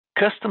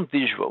custom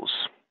visuals.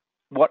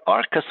 What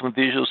are custom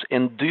visuals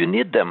and do you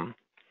need them?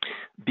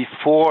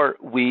 Before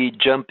we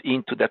jump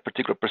into that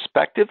particular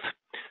perspective,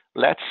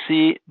 let's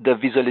see the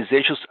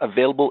visualizations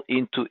available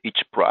into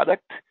each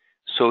product.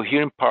 So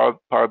here in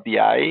Power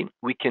BI,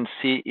 we can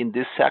see in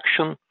this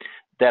section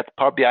that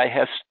Power BI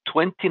has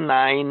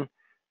 29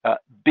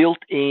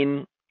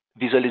 built-in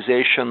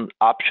visualization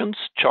options,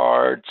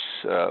 charts,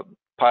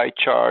 pie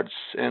charts,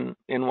 and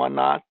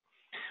whatnot,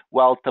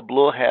 while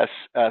Tableau has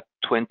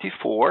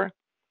 24.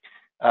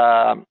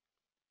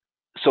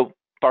 So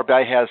Power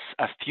BI has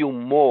a few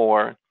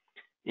more.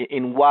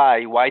 In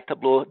why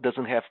Tableau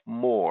doesn't have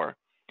more.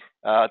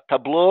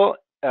 Tableau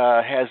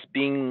has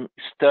been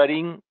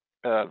studying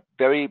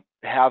very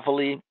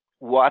heavily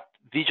what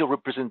visual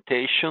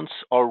representations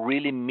are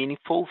really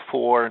meaningful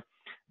for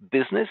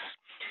business,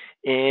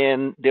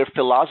 and their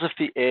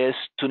philosophy is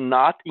to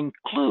not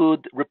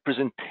include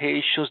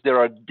representations that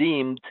are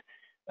deemed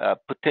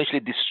potentially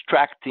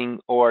distracting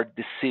or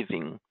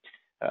deceiving.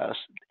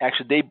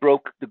 Actually, they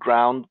broke the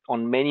ground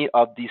on many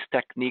of these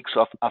techniques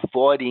of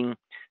avoiding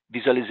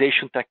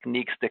visualization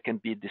techniques that can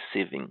be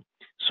deceiving.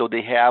 So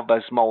they have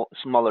a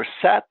smaller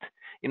set,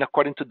 and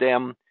according to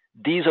them,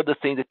 these are the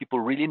things that people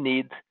really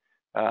need.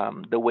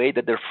 The way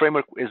that their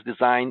framework is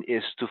designed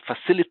is to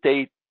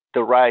facilitate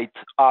the right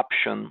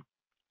option,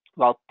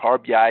 while Power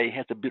BI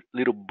has a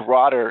little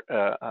broader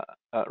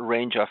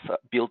range of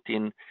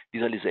built-in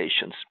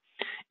visualizations.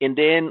 And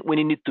then when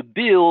you need to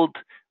build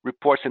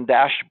reports and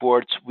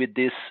dashboards with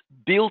these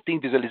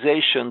built-in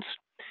visualizations,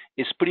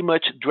 it's pretty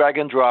much drag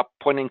and drop,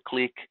 point and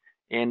click,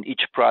 and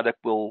each product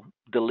will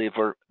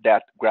deliver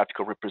that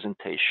graphical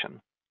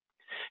representation.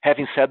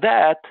 Having said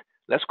that,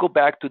 let's go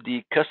back to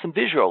the custom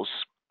visuals.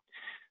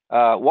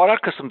 What are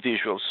custom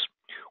visuals?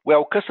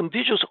 Well, custom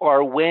visuals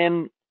are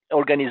when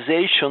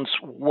organizations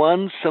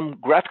want some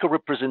graphical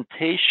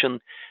representation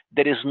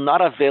that is not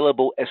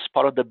available as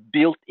part of the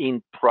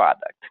built-in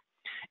product.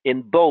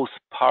 In both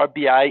Power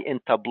BI and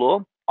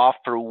Tableau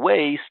offer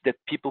ways that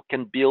people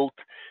can build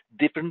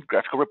different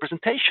graphical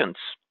representations.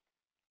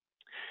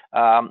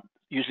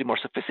 Usually more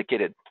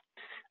sophisticated.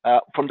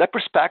 From that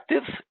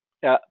perspective,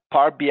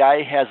 Power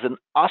BI has an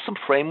awesome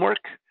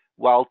framework,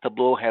 while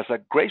Tableau has a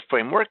great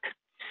framework.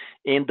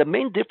 And the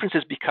main difference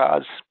is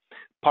because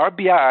Power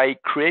BI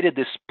created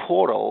this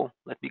portal.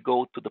 Let me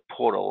go to the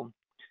portal.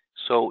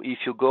 So if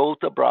you go to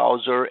the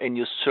browser and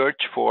you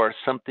search for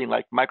something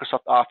like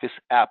Microsoft Office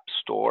App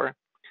Store,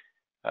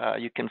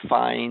 you can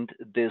find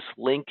this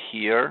link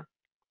here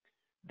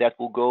that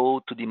will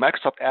go to the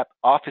Microsoft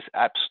Office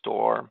App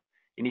Store.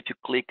 And if you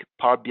click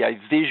Power BI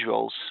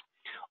Visuals,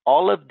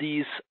 all of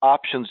these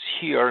options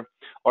here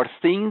are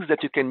things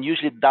that you can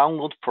usually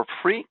download for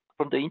free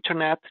from the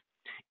internet,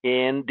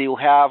 and they'll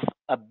have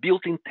a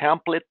built-in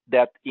template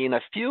that in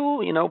a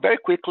few, very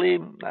quickly,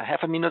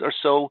 half a minute or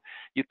so,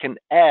 you can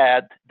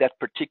add that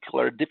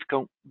particular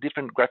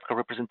different graphical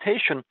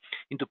representation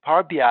into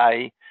Power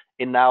BI.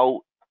 And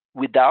now,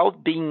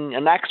 without being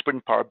an expert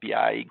in Power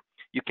BI,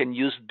 you can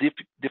use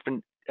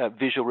different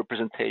visual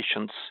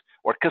representations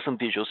or custom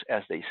visuals,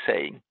 as they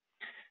say.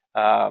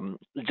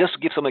 Just to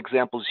give some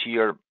examples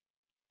here,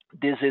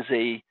 this is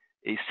a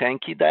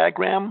Sankey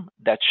diagram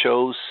that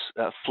shows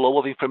flow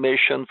of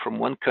information from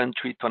one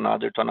country to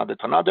another, to another,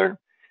 to another.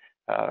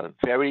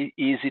 Very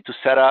easy to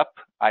set up.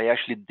 I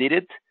actually did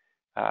it.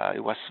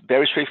 It was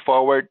very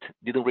straightforward,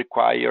 didn't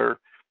require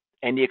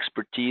any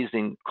expertise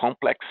in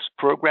complex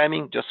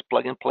programming, just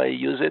plug and play,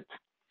 use it.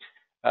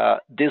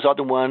 This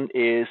other one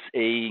is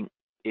a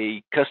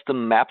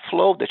custom map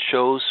flow that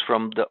shows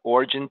from the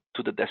origin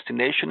to the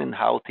destination and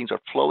how things are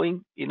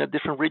flowing in a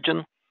different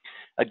region.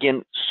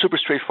 Again, super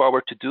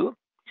straightforward to do.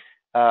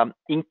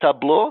 In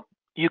Tableau,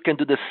 you can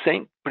do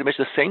pretty much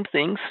the same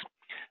things,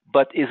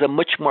 but it's a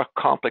much more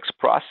complex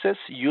process.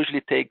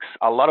 Usually takes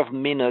a lot of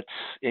minutes,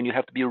 and you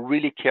have to be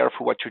really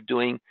careful what you're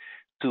doing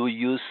to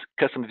use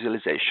custom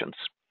visualizations.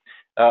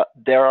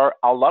 There are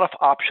a lot of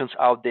options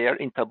out there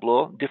in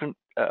Tableau, different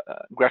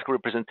graphical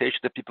representation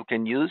that people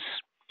can use.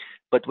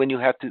 But when you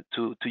have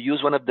to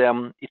use one of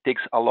them, it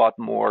takes a lot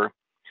more.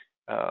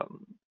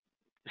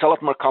 It's a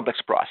lot more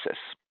complex process.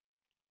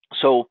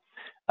 So,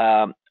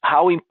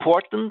 how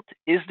important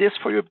is this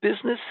for your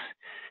business?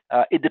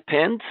 It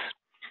depends.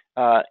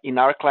 In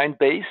our client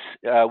base,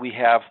 we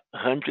have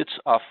hundreds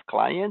of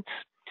clients,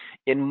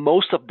 and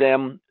most of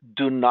them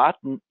do not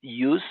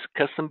use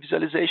custom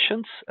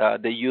visualizations.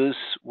 They use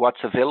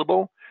what's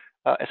available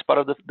as part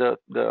of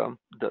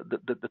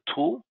the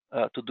tool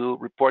to do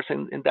reports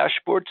and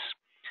dashboards.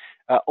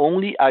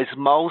 Only a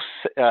small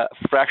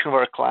fraction of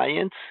our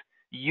clients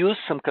use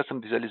some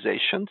custom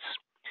visualizations,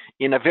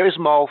 and a very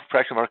small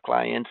fraction of our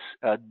clients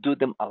do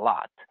them a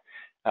lot.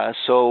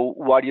 So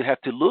what you have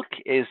to look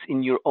is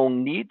in your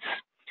own needs.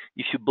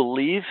 If you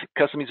believe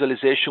custom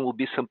visualization will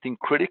be something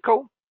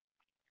critical,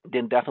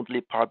 then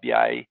definitely Power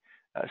BI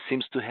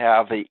seems to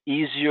have an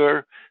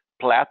easier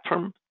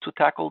platform to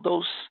tackle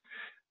those.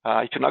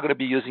 If you're not going to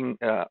be using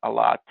a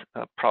lot,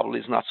 probably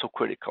is not so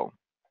critical.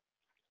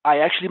 I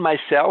actually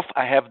myself,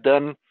 I have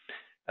done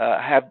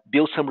have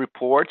built some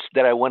reports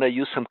that I want to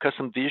use some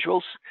custom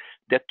visuals.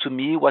 That to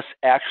me was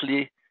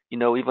actually,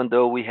 even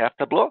though we have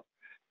Tableau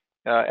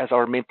as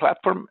our main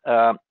platform,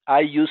 I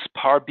use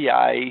Power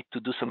BI to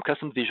do some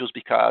custom visuals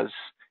because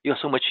it was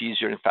so much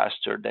easier and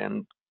faster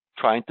than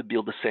trying to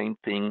build the same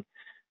thing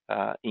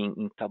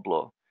in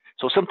Tableau.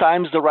 So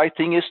sometimes the right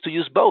thing is to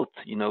use both.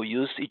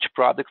 Use each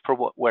product for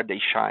where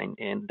they shine,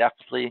 and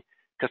definitely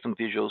custom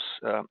visuals.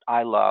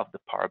 I love the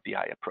Power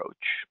BI approach.